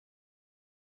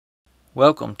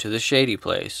Welcome to the Shady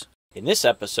place. In this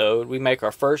episode, we make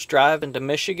our first drive into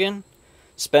Michigan,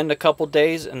 spend a couple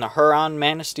days in the Huron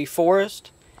Manistee forest,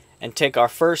 and take our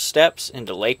first steps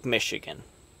into Lake Michigan.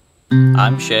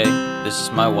 I'm Shay, this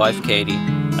is my wife Katie,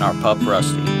 and our pup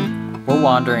Rusty. We're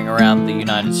wandering around the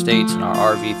United States in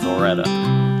our RV Floretta.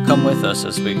 Come with us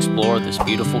as we explore this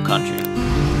beautiful country.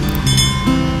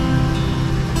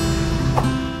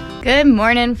 Good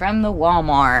morning from the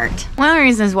Walmart. One of the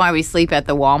reasons why we sleep at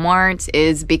the Walmart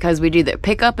is because we do the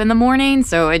pickup in the morning,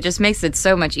 so it just makes it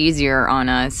so much easier on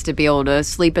us to be able to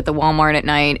sleep at the Walmart at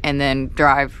night and then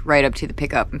drive right up to the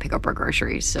pickup and pick up our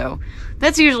groceries. So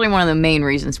that's usually one of the main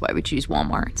reasons why we choose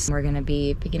Walmarts. We're gonna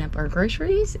be picking up our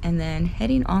groceries and then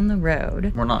heading on the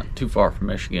road. We're not too far from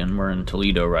Michigan. We're in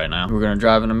Toledo right now. We're gonna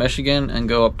drive into Michigan and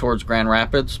go up towards Grand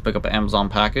Rapids, pick up an Amazon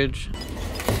package.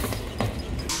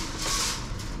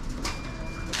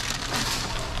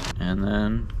 And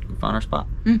then we find our spot.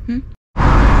 Michigan.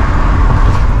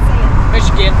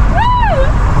 Woo!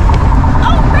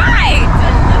 All right!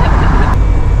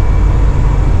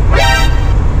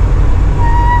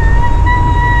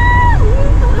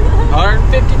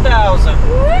 150,000.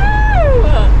 Woo!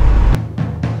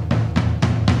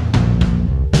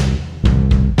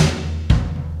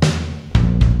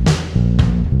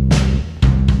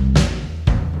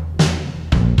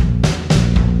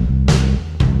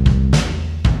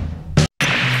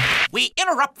 We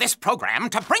interrupt this program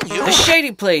to bring you The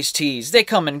Shady Place tees. They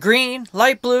come in green,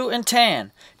 light blue, and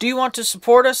tan. Do you want to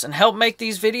support us and help make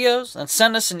these videos? Then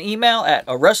send us an email at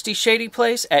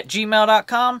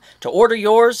arustyshadyplace@gmail.com to order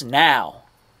yours now.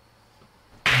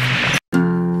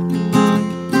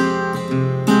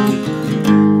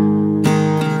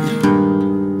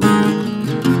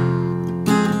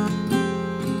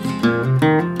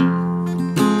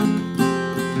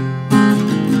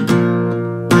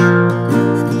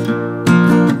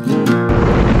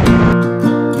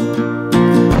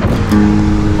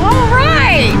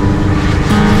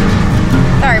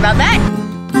 Sorry about that.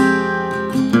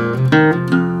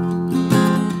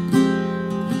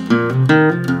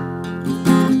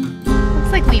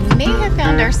 Looks like we may have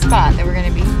found our spot that we're going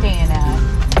to be staying at.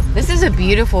 This is a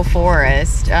beautiful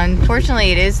forest.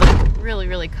 Unfortunately, it is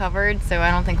really covered, so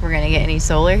I don't think we're going to get any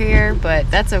solar here, but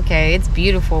that's okay. It's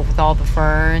beautiful with all the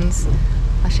ferns.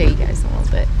 I'll show you guys in a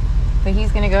little bit. But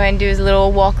he's going to go ahead and do his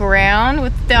little walk around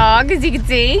with the dog, as you can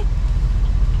see.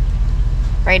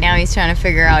 Right now he's trying to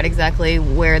figure out exactly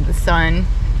where the sun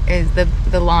is,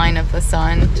 the line of the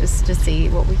sun, just to see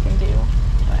what we can do.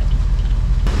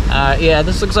 Yeah,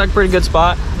 this looks like a pretty good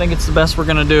spot. I think it's the best we're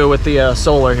gonna do with the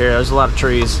solar here. There's a lot of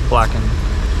trees blocking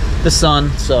the sun,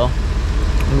 so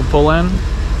we'll pull in,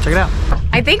 check it out.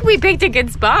 I think we picked a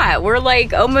good spot. We're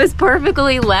like almost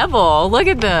perfectly level. Look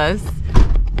at this.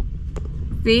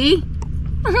 See?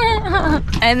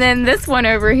 And then this one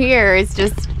over here is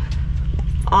just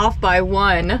off by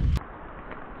one.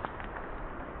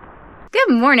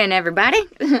 Good morning, everybody.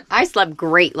 I slept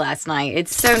great last night.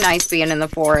 It's so nice being in the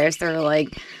forest. There are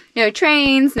like no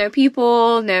trains, no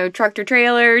people, no tractor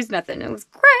trailers, nothing. It was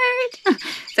great.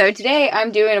 So today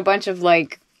I'm doing a bunch of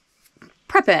like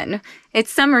prepping. It's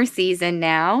summer season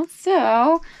now.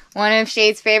 So one of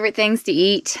Shay's favorite things to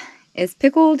eat is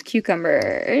pickled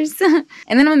cucumbers. And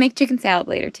then I'm gonna make chicken salad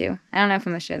later too. I don't know if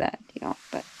I'm gonna show that to y'all,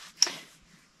 but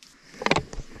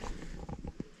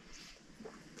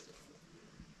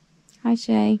hi,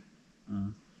 Shay.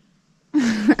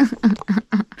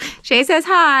 Shay says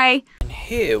hi. And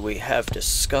here we have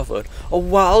discovered a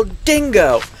wild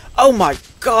dingo. Oh my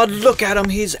god, look at him.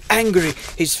 He's angry,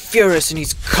 he's furious, and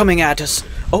he's coming at us.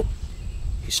 Oh,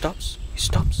 he stops. He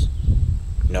stops.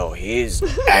 No, he's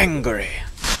angry.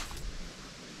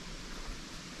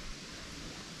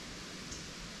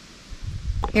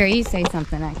 Here, you say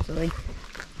something actually.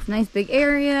 It's a nice big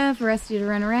area for Rusty to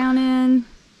run around in.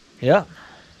 Yeah.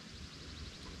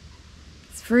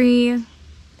 Free.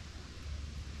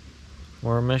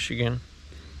 We're in Michigan.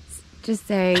 Just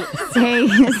say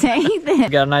that. We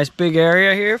got a nice big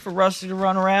area here for Rusty to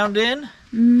run around in.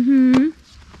 Mm-hmm.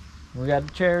 We got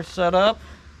the chairs set up.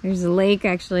 There's a lake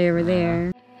actually over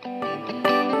there.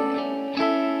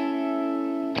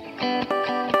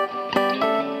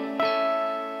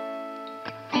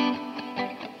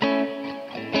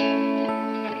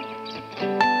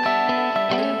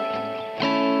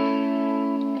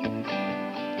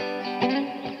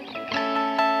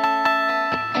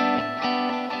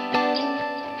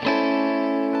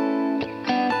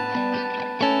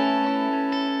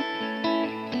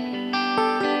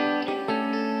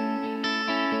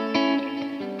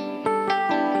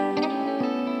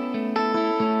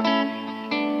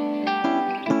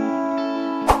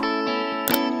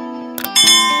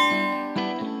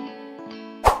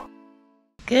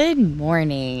 Good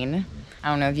morning. I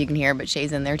don't know if you can hear, but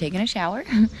Shay's in there taking a shower.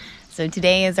 So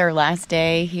today is our last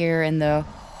day here in the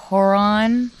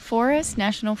Huron Forest,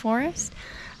 National Forest.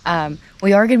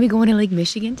 We are going to be going to Lake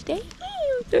Michigan today.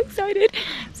 I'm so excited.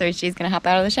 So she's going to hop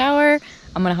out of the shower.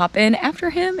 I'm going to hop in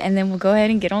after him, and then we'll go ahead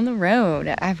and get on the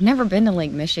road. I've never been to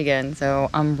Lake Michigan,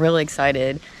 so I'm really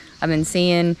excited. I've been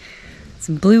seeing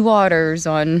some blue waters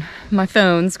on my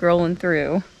phone scrolling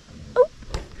through. Oh,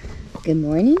 good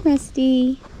morning,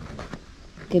 Rusty.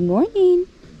 Good morning.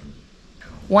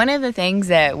 One of the things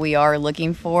that we are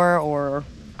looking for, or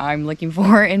I'm looking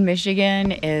for in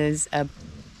Michigan, is a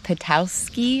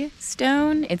Piedmont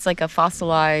stone. It's like a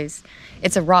fossilized,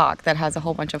 it's a rock that has a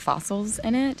whole bunch of fossils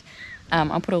in it.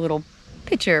 I'll put a little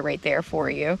picture right there for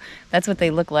you. That's what they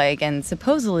look like, and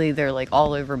supposedly they're like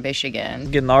all over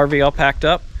Michigan. Getting the RV all packed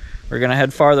up. We're gonna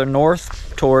head farther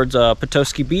north towards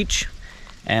Petoskey Beach,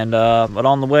 and but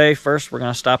on the way, first we're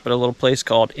gonna stop at a little place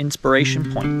called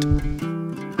Inspiration Point.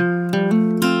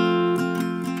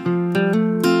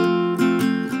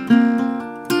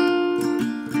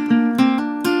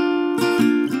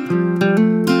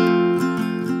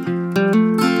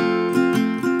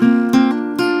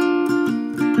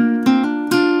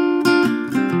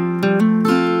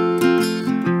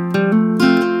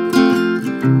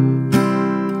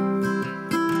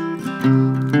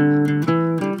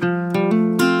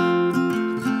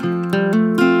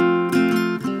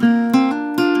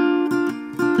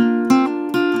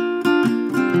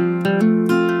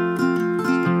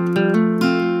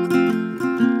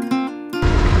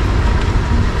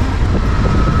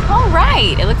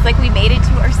 It looks like we made it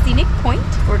to our scenic point.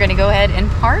 We're gonna go ahead and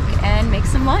park and make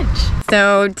some lunch.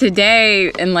 So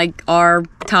today, in like our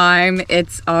time,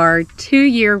 it's our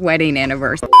 2-year wedding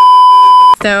anniversary.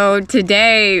 So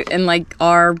today, in like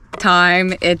our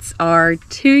time, it's our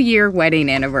 2-year wedding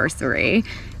anniversary.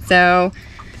 So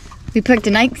we picked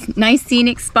a nice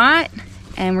scenic spot,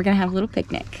 and we're gonna have a little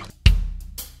picnic.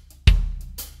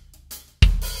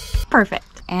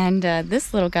 Perfect. And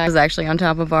this little guy was actually on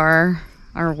top of our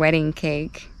wedding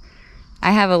cake. I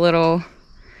have a little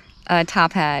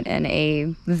top hat and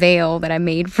a veil that I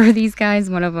made for these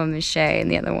guys. One of them is Shay and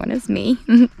the other one is me.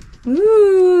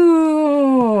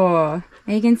 Ooh,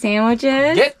 making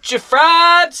sandwiches. Get your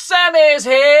fried Sammys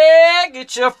here.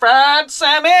 Get your fried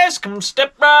Sammys. Come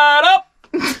step right up.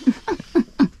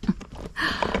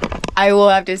 I will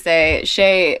have to say,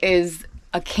 Shay is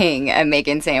a king at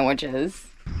making sandwiches.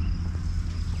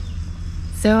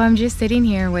 So I'm just sitting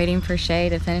here waiting for Shay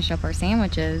to finish up our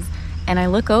sandwiches, and I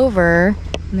look over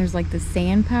and there's like the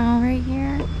sand pile right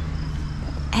here,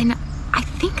 and I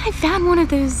think I found one of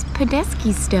those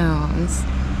Piedmont stones.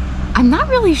 I'm not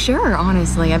really sure,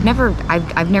 honestly. I've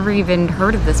never even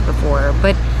heard of this before,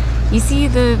 but you see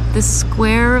the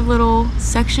square little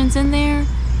sections in there?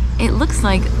 It looks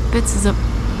like bits of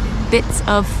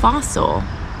fossil.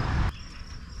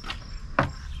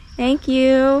 Thank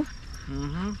you.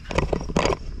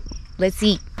 Let's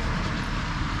eat.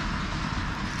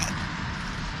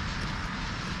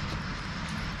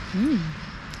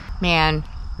 Man,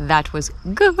 that was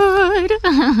good.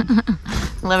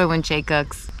 Love it when Shay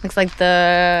cooks. Looks like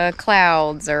the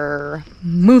clouds are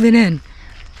moving in.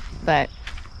 But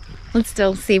let's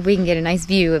still see if we can get a nice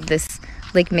view of this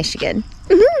Lake Michigan.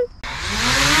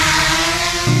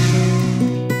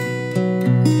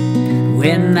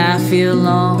 When I feel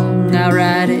long, I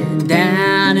write it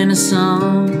down in a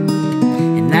song,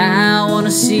 and I want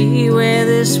to see where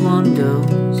this one goes.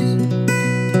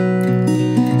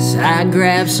 So I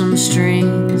grab some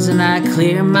strings and I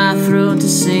clear my throat to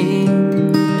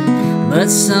sing, but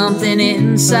something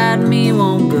inside me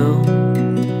won't go.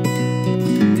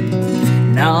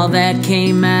 And all that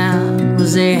came out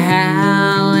was a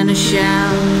howl and a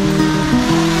shout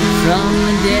from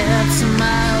the depths of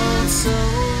my old soul.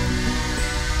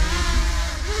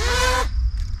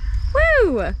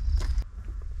 Woo!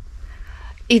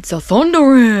 It's a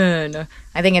thundering.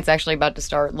 I think it's actually about to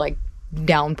start like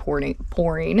downpouring.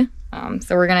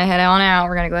 So we're gonna head on out.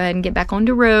 We're gonna go ahead and get back on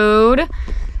the road.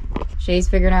 Shay's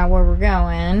figuring out where we're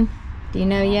going. Do you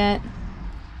know yet?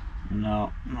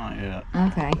 No, not yet.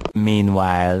 Okay.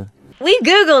 Meanwhile, We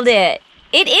Googled it.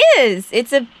 It is.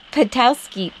 It's a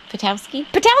Petoskey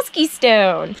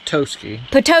stone.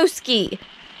 Petoskey.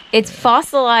 It's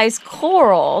fossilized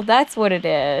coral. That's what it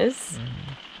is.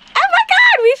 Oh my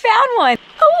God, we found one.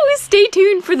 Oh, stay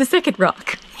tuned for the second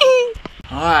rock.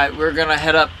 Alright, we're gonna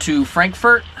head up to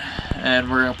Frankfurt, and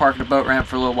we're gonna park at a boat ramp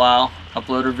for a little while,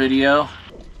 upload our video.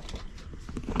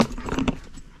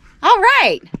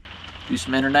 Alright. Do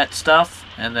some internet stuff,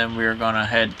 and then we're gonna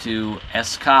head to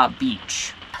Ska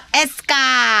Beach.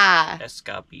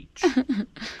 Esca Beach.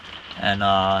 And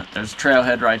there's a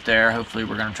trailhead right there. Hopefully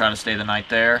we're gonna try to stay the night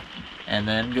there and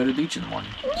then go to the beach in the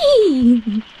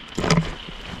morning.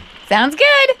 Sounds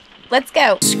good. Let's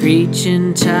go.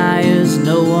 Screeching tires,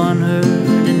 no one heard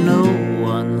and no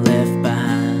one left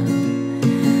behind.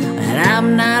 And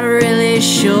I'm not really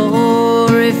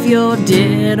sure if you're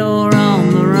dead or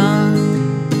on the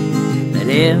run. But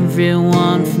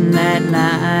everyone from that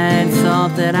night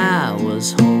thought that I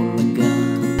was holding a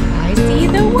gun. I see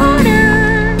the water.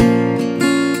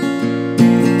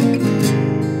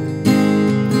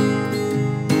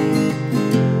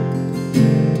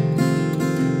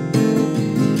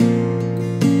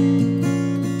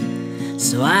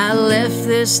 So I left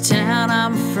this town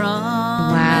I'm from.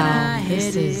 Wow,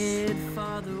 this is,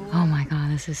 oh my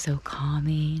God, this is so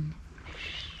calming.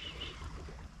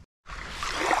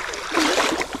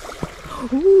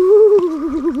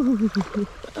 Ooh.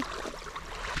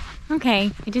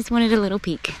 Okay, I just wanted a little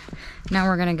peek. Now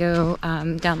we're gonna go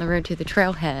down the road to the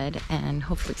trailhead and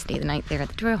hopefully stay the night there at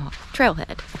the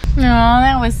trailhead. Oh,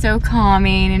 that was so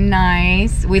calming and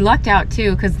nice. We lucked out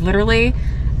too, because literally,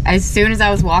 as soon as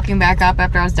I was walking back up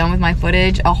after I was done with my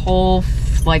footage, a whole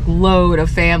like load of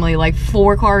family, like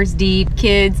 4 cars deep,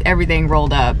 kids, everything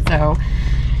rolled up. So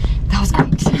that was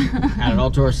great. Had it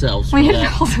all to ourselves. We had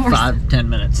it all to ourselves. 5-10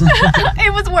 minutes.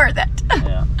 It was worth it.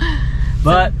 Yeah.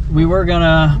 But we were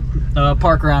gonna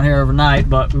park around here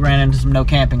overnight, but we ran into some no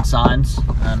camping signs,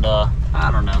 and I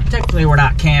don't know. Technically, we're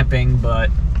not camping, but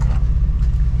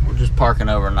we're just parking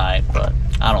overnight. But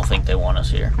I don't think they want us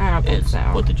here. I don't think so.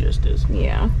 What the gist is.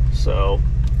 Yeah. So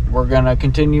we're gonna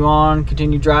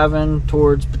continue driving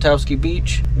towards Petoskey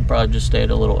Beach. We'll probably just stay at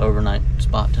a little overnight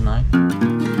spot tonight.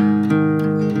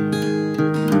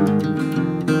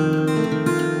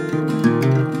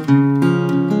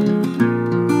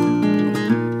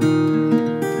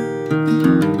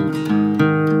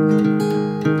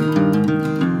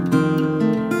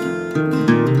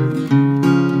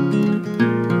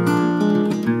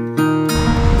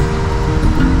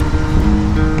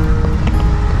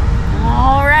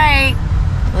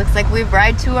 We've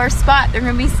arrived to our spot they're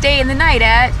gonna be staying the night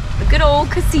at, the good old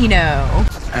casino.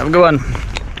 Have a good one.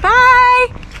 Bye.